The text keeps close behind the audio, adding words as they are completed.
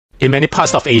In many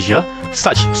parts of Asia,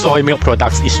 such soy milk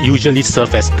products is usually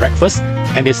served as breakfast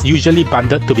and is usually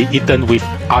bundled to be eaten with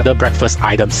other breakfast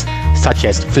items such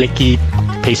as flaky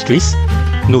pastries,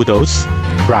 noodles,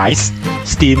 rice,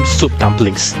 steamed soup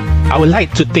dumplings. I would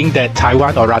like to think that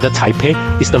Taiwan, or rather Taipei,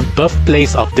 is the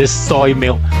birthplace of this soy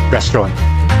milk restaurant.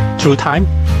 Through time,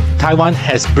 Taiwan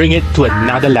has bring it to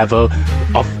another level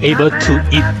of able to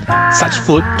eat such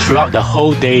food throughout the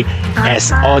whole day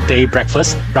as all-day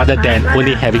breakfast rather than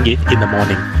only having it in the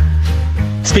morning.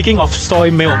 Speaking of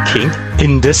Soy Milk King,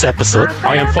 in this episode,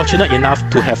 I am fortunate enough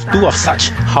to have two of such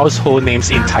household names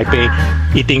in Taipei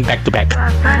eating back to back.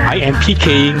 I am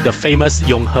PKing the famous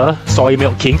Yong-he Soy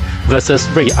Milk King versus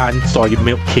Rui-an Soy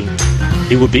Milk King.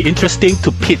 It would be interesting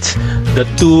to pit the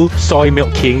two Soy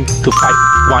Milk King to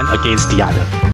fight one against the other.